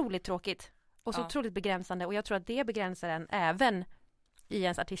så otroligt tråkigt och så otroligt begränsande, och jag tror att det begränsar en även i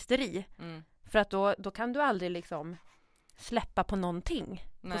ens artisteri. För att då kan du aldrig liksom släppa på någonting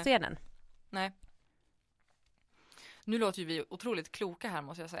på scenen. Nej. Nu låter ju vi otroligt kloka här,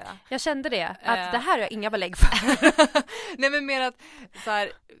 måste jag säga. Jag kände det, att det här har jag inga belägg för. Nej, men mer att så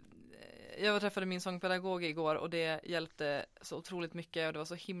här, jag träffade min sångpedagog igår och det hjälpte så otroligt mycket och det var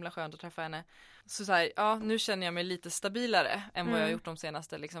så himla skönt att träffa henne. Så här, ja, nu känner jag mig lite stabilare än vad jag har gjort de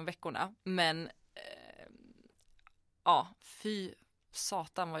senaste liksom, veckorna. Men ja, fy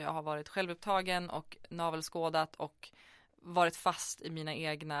satan vad jag har varit självupptagen och navelskådat och varit fast i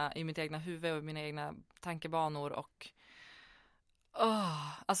mitt egna huvud och mina egna tankebanor och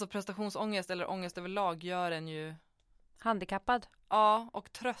alltså prestationsångest eller ångest överlag gör en ju handikappad. Ja,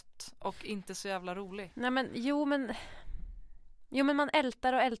 och trött och inte så jävla rolig. Nej men jo men man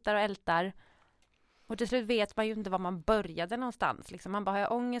ältar och till slut vet man ju inte var man började någonstans liksom. Man bara, har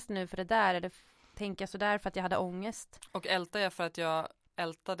jag ångest nu för det där eller tänker jag så där för att jag hade ångest? Och ältar jag för att jag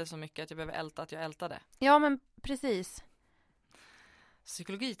ältade så mycket att jag behöver älta att jag ältade. Ja men precis.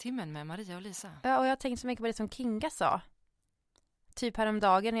 Psykologitimmen med Maria och Lisa. Ja, och jag tänkte så mycket på det som Kinga sa. Typ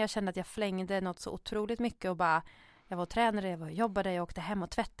häromdagen när jag kände att jag flängde något så otroligt mycket och bara, jag var tränare, jag var och jobbade, jag åkte hem och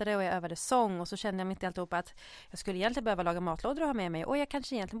tvättade och jag övade sång och så kände jag mitt i alltihop att jag skulle egentligen behöva laga matlådor och ha med mig och jag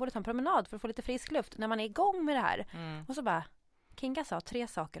kanske egentligen borde ta en promenad för att få lite frisk luft när man är igång med det här. Och så bara, Kinga sa 3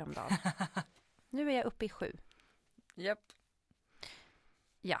 saker om dagen. Nu är jag uppe i 7. Japp.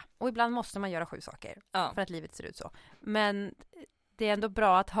 Ja, och ibland måste man göra 7 saker för att livet ser ut så. Men det är ändå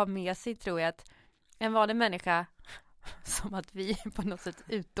bra att ha med sig, tror jag, att en vanlig människa som att vi är på något sätt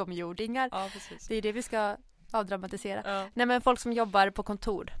utomjordingar. Ja, precis. Det är det vi ska avdramatisera. Ja. Nej, men folk som jobbar på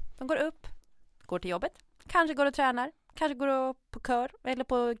kontor, de går upp, går till jobbet, kanske går och tränar, Kanske går på kör eller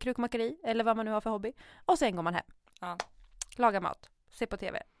på krukmakeri eller vad man nu har för hobby. Och sen går man hem. Ja. Lagar mat, ser på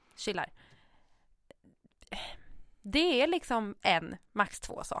tv, chillar. Det är liksom max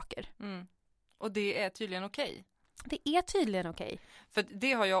 2 saker. Mm. Och det är tydligen okej. Det är tydligen okej. För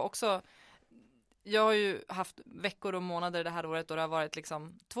det har jag också. Jag har ju haft veckor och månader det här året och det har varit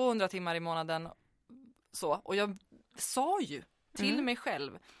liksom 200 timmar i månaden. Så. Och jag sa ju till mig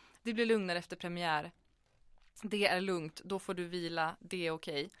själv. Det blir lugnare efter premiär. Det är lugnt. Då får du vila. Det är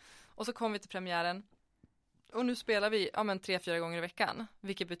okej. Och så kom vi till premiären. Och nu spelar vi 3-4 gånger i veckan.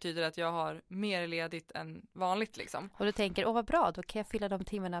 Vilket betyder att jag har mer ledigt än vanligt liksom. Och du tänker, vad bra, då kan jag fylla de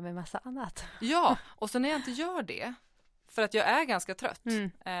timmarna med massa annat. Ja, och så när jag inte gör det. För att jag är ganska trött.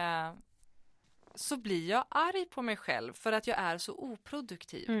 Så blir jag arg på mig själv. För att jag är så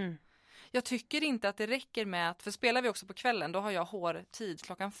oproduktiv. Jag tycker inte att det räcker med att, för spelar vi också på kvällen, då har jag hårtid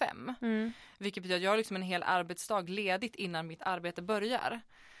 5:00. Vilket betyder att jag har liksom en hel arbetsdag ledigt innan mitt arbete börjar.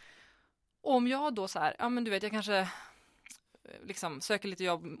 Om jag då så här, men du vet, jag kanske liksom söker lite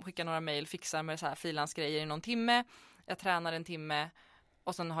jobb, skickar några mejl, fixar med så här frilansgrejer i någon timme. Jag tränar en timme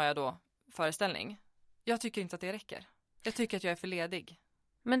och sen har jag då föreställning. Jag tycker inte att det räcker. Jag tycker att jag är för ledig.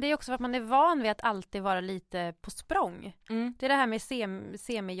 Men det är också för att man är van vid att alltid vara lite på språng. Det är det här med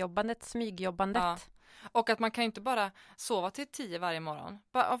semijobbandet, smygjobbandet. Ja. Och att man kan inte bara sova till 10 varje morgon.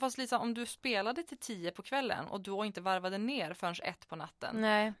 Fast Lisa, om du spelade till 10 på kvällen och du inte varvade ner förrän 1 på natten.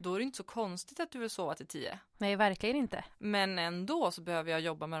 Nej. Då är det inte så konstigt att du vill sova till 10. Nej, verkligen inte. Men ändå så behöver jag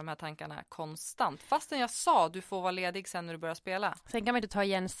jobba med de här tankarna konstant. Fastän jag sa, du får vara ledig sen när du börjar spela. Sen kan man inte ta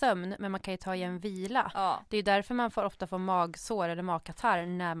igen sömn, men man kan ju ta igen vila. Ja. Det är därför man ofta får magsår eller magkatarr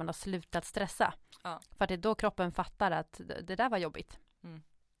när man har slutat stressa. Ja. För att det är då kroppen fattar att det där var jobbigt.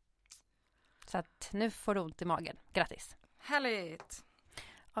 Så att nu får du ont i magen. Grattis. Härligt.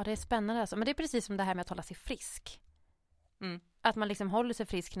 Ja, det är spännande alltså. Men det är precis som det här med att hålla sig frisk. Att man liksom håller sig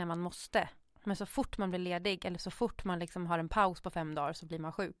frisk när man måste. Men så fort man blir ledig eller så fort man liksom har en paus på 5 dagar så blir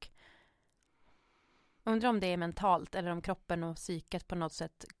man sjuk. Undrar om det är mentalt eller om kroppen och psyket på något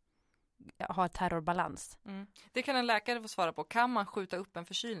sätt har terrorbalans. Det kan en läkare få svara på. Kan man skjuta upp en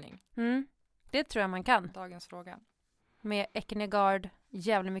förkylning? Det tror jag man kan. Dagens fråga. Med Ekenegard,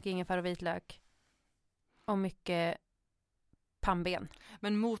 jävligt mycket ingefära och vitlök. Och mycket pannben.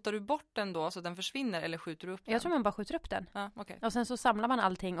 Men motar du bort den då så att den försvinner eller skjuter du upp den? Jag tror man bara skjuter upp den. Ja, okay. Och sen så samlar man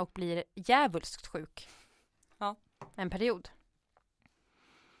allting och blir djävulskt sjuk. Ja. En period.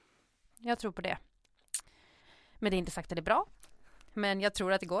 Jag tror på det. Men det är inte sagt att det är bra. Men jag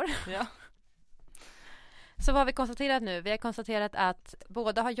tror att det går. Ja. Så vad har vi konstaterat nu? Vi har konstaterat att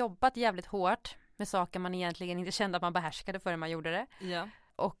båda har jobbat jävligt hårt med saker man egentligen inte kände att man behärskade förrän man gjorde det. Ja.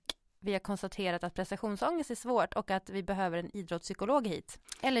 Och vi har konstaterat att prestationsångest är svårt och att vi behöver en idrottspsykolog hit.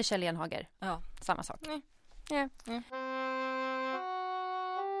 Eller Kjell Enhager. Ja. Samma sak. Ja.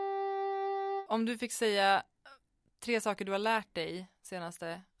 Om du fick säga 3 saker du har lärt dig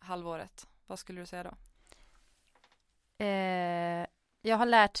senaste halvåret, vad skulle du säga då? Jag har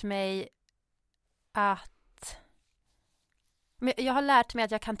lärt mig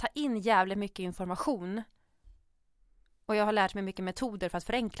att jag kan ta in jävligt mycket information. Och jag har lärt mig mycket metoder för att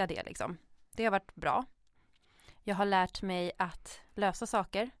förenkla det liksom. Det har varit bra. Jag har lärt mig att lösa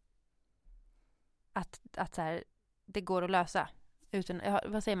saker. Att så här, det går att lösa.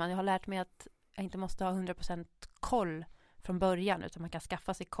 Vad säger man? Jag har lärt mig att jag inte måste ha 100% koll från början. Utan man kan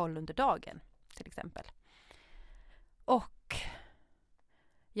skaffa sig koll under dagen. Till exempel. Och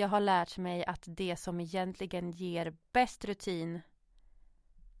jag har lärt mig att det som egentligen ger bäst rutin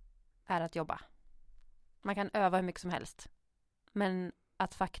är att jobba. Man kan öva hur mycket som helst. Men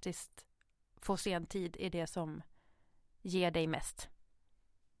att faktiskt få sen tid är det som ger dig mest.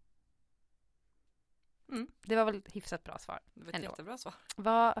 Det var väl hyfsat bra svar. Det var ett jättebra svar.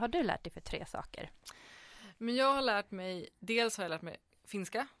 Vad har du lärt dig för 3 saker? Men jag har lärt mig, dels har jag lärt mig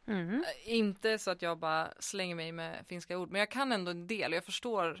finska. Inte så att jag bara slänger mig med finska ord. Men jag kan ändå en del och jag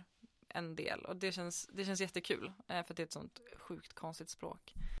förstår en del. Och det känns jättekul. För att det är ett sånt sjukt konstigt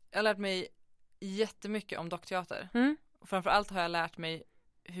språk. Jag har lärt mig jättemycket om dockteater. Och framförallt har jag lärt mig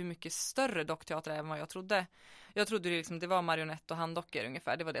hur mycket större dockteater är än vad jag trodde. Jag trodde liksom, det var marionett och handdockor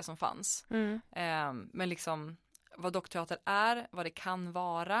ungefär. Det var det som fanns. Men liksom vad dockteater är, vad det kan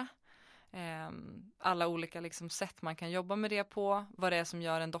vara. Alla olika liksom sätt man kan jobba med det på. Vad det är som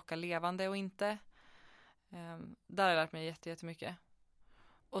gör en docka levande och inte. Där har jag lärt mig jättemycket.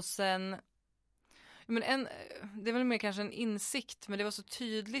 Och sen det är väl mer kanske en insikt, men det var så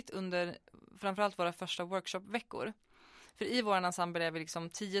tydligt under framförallt våra första workshopveckor. För i vår ensemble är vi liksom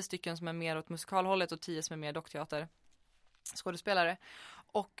 10 stycken som är mer åt musikalhållet och 10 som är mer dockteater skådespelare.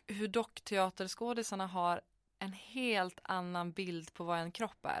 Och hur dockteaterskådisarna har en helt annan bild på vad en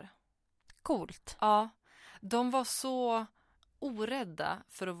kropp är. Coolt. Ja, de var så orädda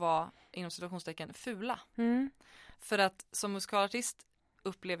för att vara, inom situationstecken, fula. För att som musikalartist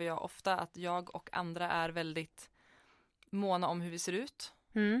upplever jag ofta att jag och andra är väldigt måna om hur vi ser ut.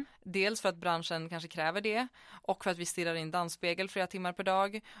 Dels för att branschen kanske kräver det, och för att vi stirrar in dansspegel flera timmar per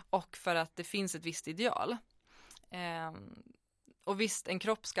dag, och för att det finns ett visst ideal. Och visst, en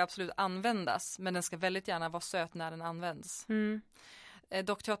kropp ska absolut användas, men den ska väldigt gärna vara söt när den används.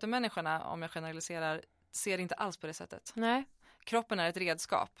 Dockteatermänniskorna, om jag generaliserar, ser inte alls på det sättet. Nej. Kroppen är ett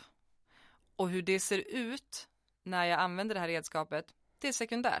redskap. Och hur det ser ut när jag använder det här redskapet, det är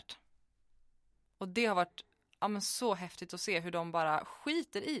sekundärt. Och det har varit så häftigt att se hur de bara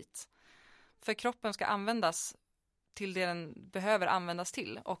skiter i det. För kroppen ska användas till det den behöver användas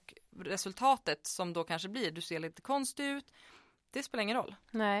till. Och resultatet som då kanske blir, du ser lite konstig ut, det spelar ingen roll.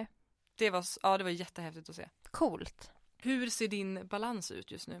 Nej. Det var jättehäftigt att se. Coolt. Hur ser din balans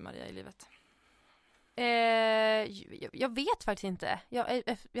ut just nu, Maria, i livet? Jag vet faktiskt inte.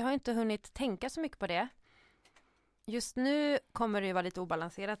 Jag har inte hunnit tänka så mycket på det. Just nu kommer det ju vara lite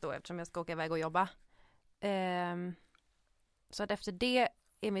obalanserat då, eftersom jag ska åka iväg och jobba. Så att efter det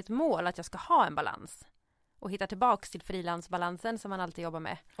är mitt mål att jag ska ha en balans. Och hitta tillbaks till frilansbalansen som man alltid jobbar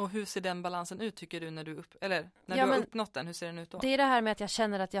med. Och hur ser den balansen ut, tycker du, när du har uppnått den? Hur ser den ut då? Det är det här med att jag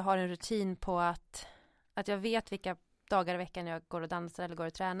känner att jag har en rutin på att jag vet vilka dagar i veckan jag går och dansar eller går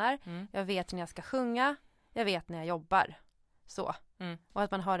och tränar. Jag vet när jag ska sjunga. Jag vet när jag jobbar. Så. Och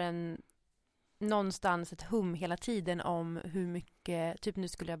att man har någonstans ett hum hela tiden om hur mycket, typ nu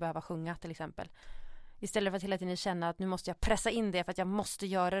skulle jag behöva sjunga till exempel. Istället för att hela tiden känna att nu måste jag pressa in det för att jag måste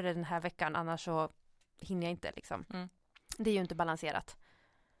göra det den här veckan, annars så hinner jag inte liksom. Det är ju inte balanserat.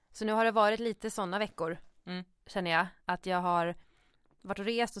 Så nu har det varit lite sådana veckor, känner jag. Att jag har varit och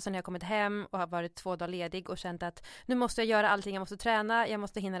rest och sen har jag kommit hem och har varit 2 dagar ledig och känt att nu måste jag göra allting. Jag måste träna, jag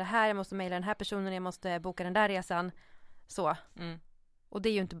måste hinna det här, jag måste mejla den här personen, jag måste boka den där resan. Så. Och det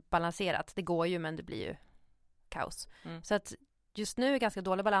är ju inte balanserat. Det går ju, men det blir ju kaos. Så att just nu är ganska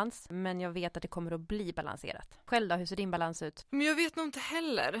dålig balans, men jag vet att det kommer att bli balanserat. Själv då, hur ser din balans ut? Men jag vet nog inte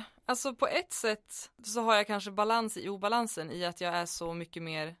heller. Alltså på ett sätt så har jag kanske balans i obalansen i att jag är så mycket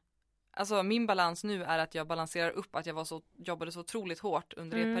mer... Alltså min balans nu är att jag balanserar upp att jag jobbade så otroligt hårt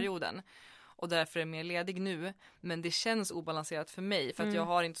under perioden. Och därför är jag mer ledig nu. Men det känns obalanserat för mig för att jag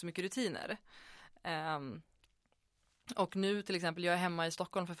har inte så mycket rutiner. Och nu till exempel, jag är hemma i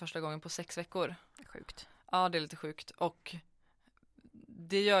Stockholm för första gången på 6 veckor. Sjukt. Ja, det är lite sjukt. Och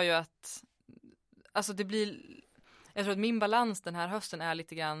det gör ju att, alltså det blir, jag tror att min balans den här hösten är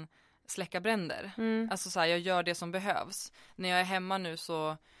lite grann släcka bränder. Alltså så här, jag gör det som behövs. När jag är hemma nu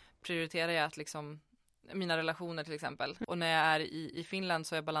så prioriterar jag att liksom mina relationer till exempel. Och när jag är i Finland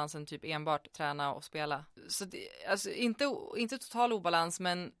så är balansen typ enbart träna och spela. Så det, alltså inte total obalans,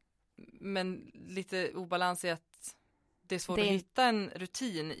 men lite obalans i att det är svårt att hitta en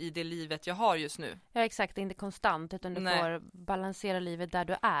rutin i det livet jag har just nu. Ja, exakt. Det är inte konstant, utan du får balansera livet där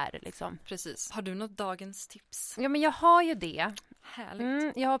du är. Liksom. Precis. Har du något dagens tips? Ja, men jag har ju det.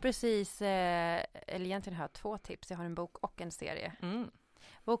 Härligt. Jag har precis, eller egentligen har jag 2 tips. Jag har en bok och en serie.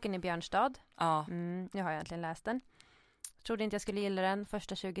 Boken är Björnstad. Ja. Jag har egentligen läst den. Trodde inte jag skulle gilla den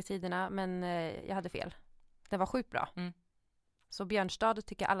första 20 sidorna, men jag hade fel. Den var sjukt bra. Så Björnstad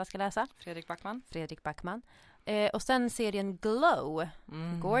tycker jag alla ska läsa. Fredrik Backman. Och sen serien Glow.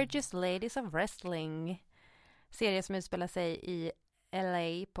 Gorgeous Ladies of Wrestling. Serie som utspelar sig i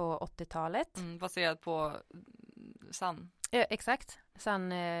LA på 80-talet. Baserad på Sun. Exakt.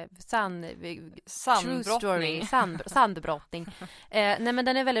 Sandbrottning. Sandbrottning. Nej, men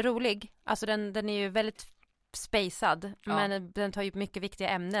den är väldigt rolig. Alltså den är ju väldigt spacad. Ja. Men den tar ju upp mycket viktiga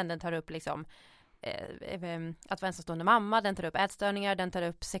ämnen. Den tar upp liksom att vara ensamstående mamma, den tar upp ätstörningar, den tar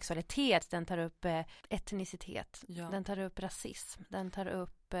upp sexualitet, den tar upp etnicitet, den tar upp rasism, den tar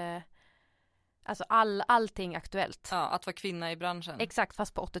upp alltså allting aktuellt. Ja, att vara kvinna i branschen. Exakt,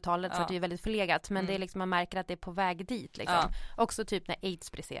 fast på 80-talet så det är väldigt förlegat, men det är liksom, man märker att det är på väg dit liksom. Också typ när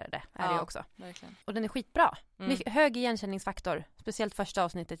AIDS briserade är det också. Verkligen. Och den är skitbra. Hög igenkänningsfaktor, speciellt första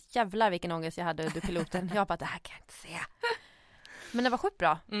avsnittet. Jävlar vilken ångest jag hade under piloten. Jag bara, det här kan jag inte se. Men det var sjukt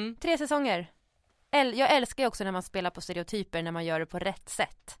bra. 3 säsonger. Jag älskar ju också när man spelar på stereotyper, när man gör det på rätt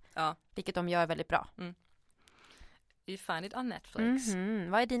sätt. Ja. Vilket de gör väldigt bra. You find it on Netflix.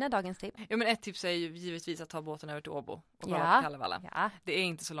 Vad är dina dagens tips? Ja, men ett tips är ju givetvis att ta båten över till Åbo och kolla på Kalevala. Ja. Det är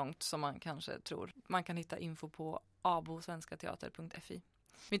inte så långt som man kanske tror. Man kan hitta info på abosvenskateater.fi.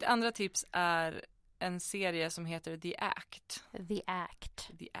 Mitt andra tips är en serie som heter The Act. The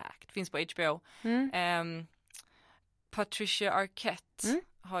Act. Finns på HBO. Patricia Arquette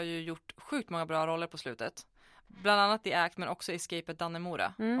har ju gjort sjukt många bra roller på slutet. bland annat The Act men också Escape at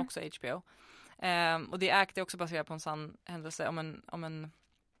Dannemora, också HBO. Och The Act är också baserat på en sann händelse om en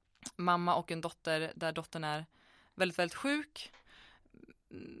mamma och en dotter där dottern är väldigt, väldigt sjuk.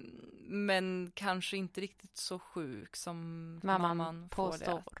 Men kanske inte riktigt så sjuk som mamman får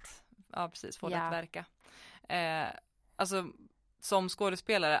det att verka. Alltså som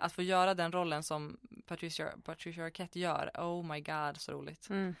skådespelare att få göra den rollen som Patricia Arquette gör. Oh my god, så roligt.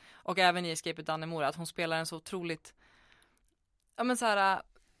 Och även i Escape at Dannemora att hon spelar en så otroligt så här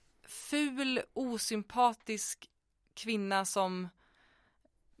ful, osympatisk kvinna som,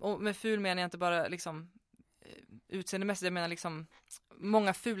 och med ful menar jag inte bara liksom utseendemässigt, jag menar liksom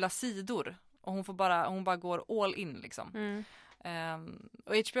många fula sidor och hon bara går all in liksom.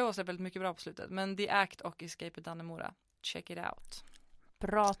 Och HBO har släppt väldigt mycket bra på slutet, men The Act och Escape at Dannemora, check it out.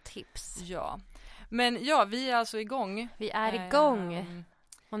 Bra tips. Ja. Men ja, vi är alltså igång. Vi är igång.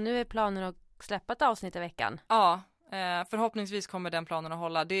 Och nu är planen att släppa ett avsnitt i veckan. Ja, förhoppningsvis kommer den planen att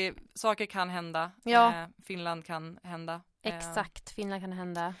hålla. Saker kan hända. Ja. Finland kan hända. Exakt, Finland kan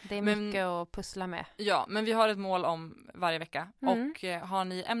hända. Det är mycket att pussla med. Ja, men vi har ett mål om varje vecka. Och har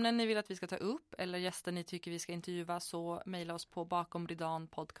ni ämnen ni vill att vi ska ta upp eller gäster ni tycker vi ska intervjua, så mejla oss på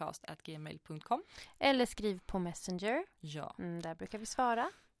bakomridanpodcast@gmail.com. Eller skriv på Messenger. Ja. Där brukar vi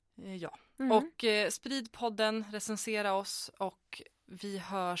svara. Ja. Och sprid podden, recensera oss och vi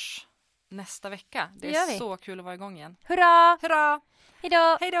hörs nästa vecka. Det är så kul att vara igång igen. Hurra! Hurra!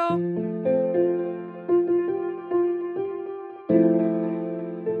 Hejdå! Hejdå!